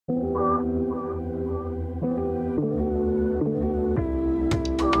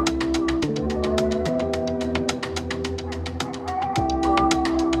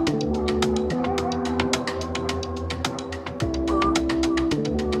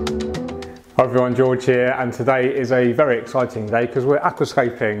Hi everyone, George here, and today is a very exciting day because we're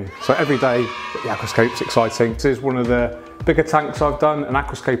aquascaping. So every day the aquascape's exciting. This is one of the bigger tanks I've done, an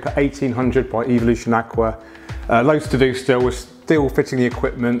Aquascaper 1800 by Evolution Aqua. Loads to do still, we're still fitting the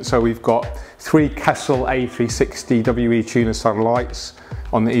equipment. So we've got 3 Kessil A360we Tuna Sun lights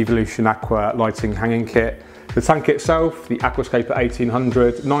on the Evolution Aqua lighting hanging kit. The tank itself, the Aquascaper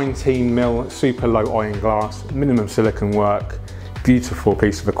 1800, 19mm super low iron glass, minimum silicone work. Beautiful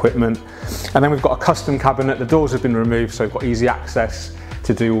piece of equipment. And then we've got a custom cabinet. The doors have been removed, so we've got easy access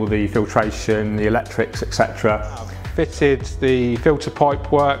to do all the filtration, the electrics, etc. Fitted the filter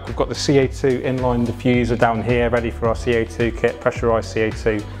pipe work. We've got the CO2 inline diffuser down here, ready for our CO2 kit, pressurised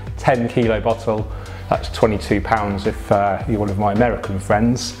CO2, 10 kilo bottle. That's £22 if you're one of my American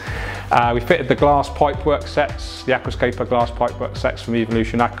friends. We fitted the glass pipework sets, the Aquascaper glass pipework sets from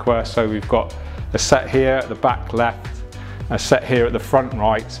Evolution Aqua. So we've got a set here at the back left, a set here at the front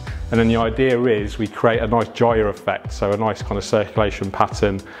right, and then the idea is we create a nice gyre effect, so a nice kind of circulation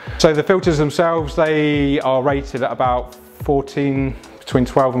pattern. So the filters themselves, they are rated at about between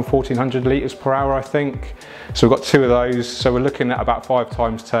 12 and 1400 litres per hour, I think. So we've got 2 of those, so we're looking at about 5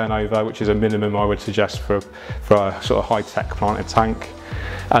 times turnover, which is a minimum I would suggest for a sort of high-tech planted tank.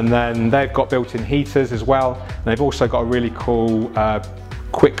 And then they've got built-in heaters as well, and they've also got a really cool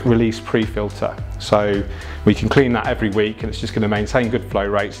quick release pre-filter, so we can clean that every week and it's just going to maintain good flow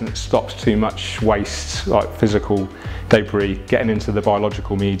rates, and it stops too much waste, like physical debris, getting into the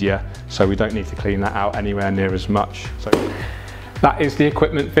biological media, so we don't need to clean that out anywhere near as much. So that is the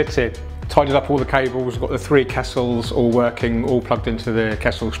equipment fitted. Tidied up all the cables, got the 3 Kessils all working, all plugged into the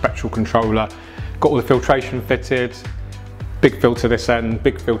Kessil spectral controller, got all the filtration fitted. Big filter this end,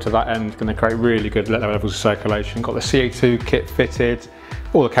 big filter that end, going to create really good levels of circulation. Got the CO2 kit fitted,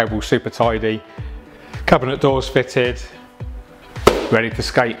 all the cables super tidy, cabinet doors fitted, ready to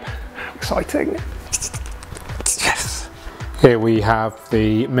scape. Exciting. Yes. Here we have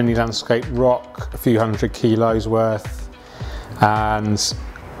the mini landscape rock, a few hundred kilos worth, and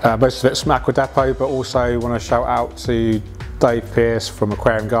most of it's from Aqua Depot, but also want to shout out to Dave Pearce from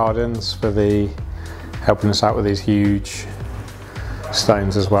Aquarium Gardens for helping us out with these huge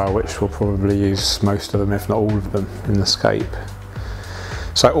stones as well, which we'll probably use most of them, if not all of them, in the scape.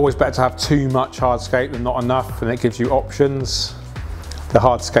 So always better to have too much hardscape than not enough, and it gives you options. The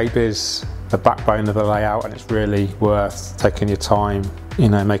hardscape is the backbone of the layout, and it's really worth taking your time, you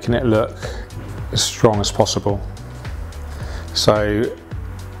know, making it look as strong as possible. So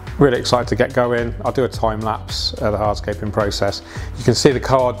really excited to get going. I'll do a time lapse of the hardscaping process. You can see the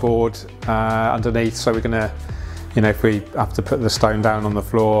cardboard underneath, so we're gonna, you know, if we have to put the stone down on the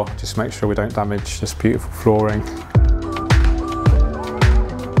floor, just make sure we don't damage this beautiful flooring.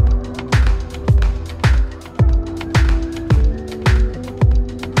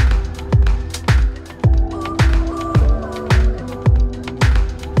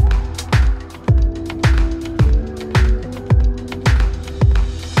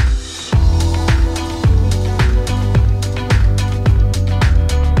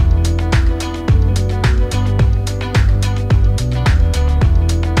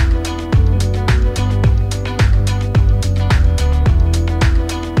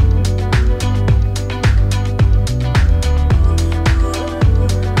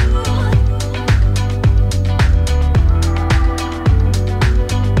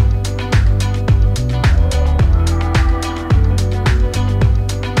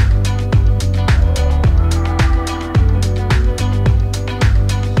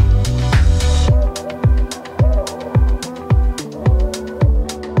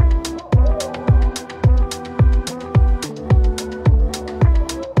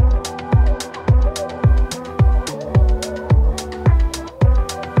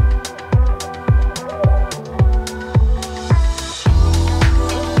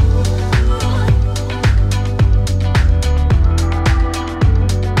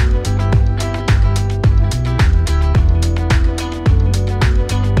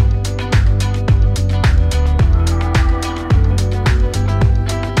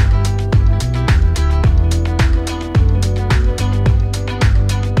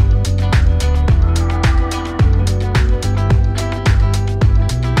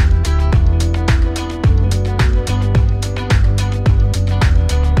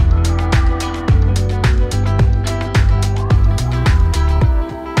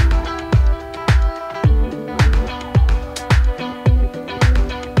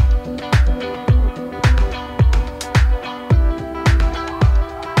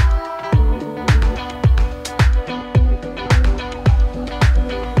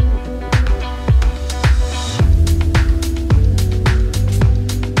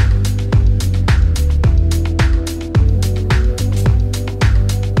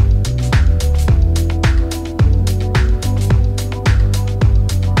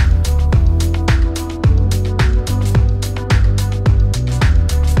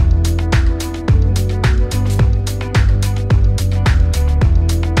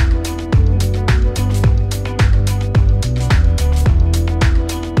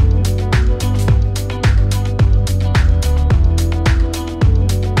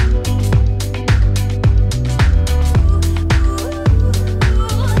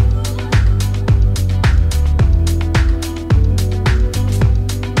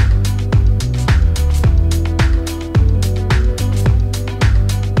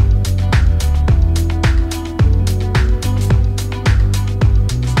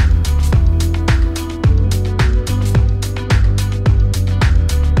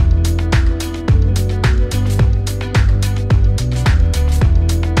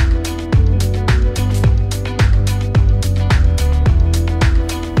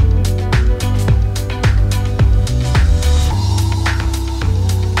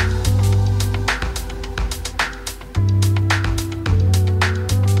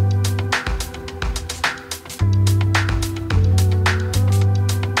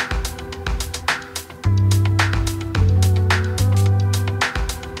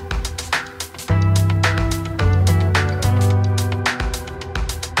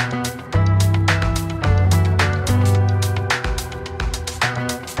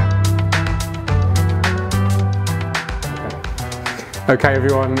 Okay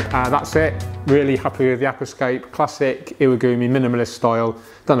everyone, that's it. Really happy with the Aquascape, classic Iwagumi minimalist style.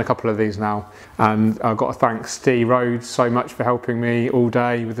 Done a couple of these now, and I've got to thank Ste Rhodes so much for helping me all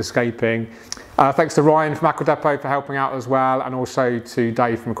day with the scaping. Thanks to Ryan from Aqua Depot for helping out as well, and also to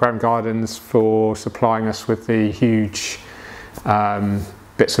Dave from Aquarium Gardens for supplying us with the huge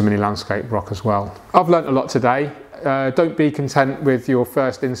bits of mini landscape rock as well. I've learnt a lot today. Don't be content with your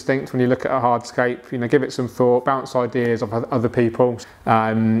first instinct when you look at a hardscape. You know, give it some thought, bounce ideas off other people.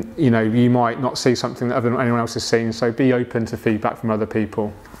 You know, you might not see something that anyone else has seen, so be open to feedback from other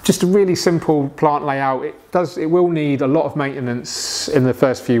people. Just a really simple plant layout. It will need a lot of maintenance in the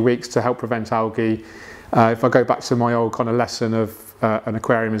first few weeks to help prevent algae. If I go back to my old kind of lesson of an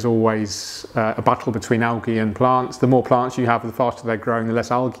aquarium is always a battle between algae and plants. The more plants you have, the faster they're growing, the less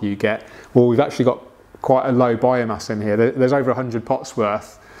algae you get. Well, we've actually got quite a low biomass in here. There's over 100 pots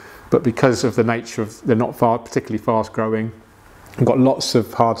worth, but because of the nature of they're not particularly fast growing, we've got lots of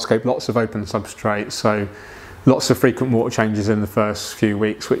hardscape, lots of open substrate, so lots of frequent water changes in the first few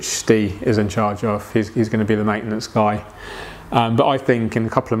weeks, which Ste is in charge of. He's going to be the maintenance guy. But I think in a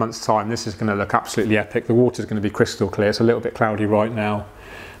couple of months' time, this is going to look absolutely epic. The water's going to be crystal clear. It's a little bit cloudy right now,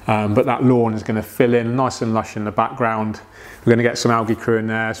 but that lawn is going to fill in nice and lush in the background. We're going to get some algae crew in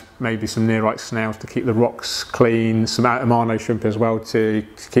there, maybe some nearite snails to keep the rocks clean, some Amano shrimp as well to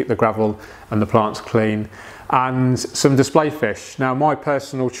keep the gravel and the plants clean, and some display fish. Now my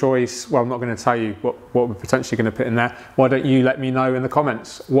personal choice, well, I'm not going to tell you what we're potentially going to put in there. Why don't you let me know in the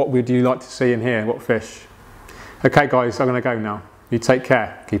comments, what would you like to see in here, what fish? Okay guys, I'm going to go now. You take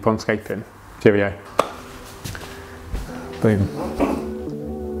care, keep on scaping. Cheerio. Boom.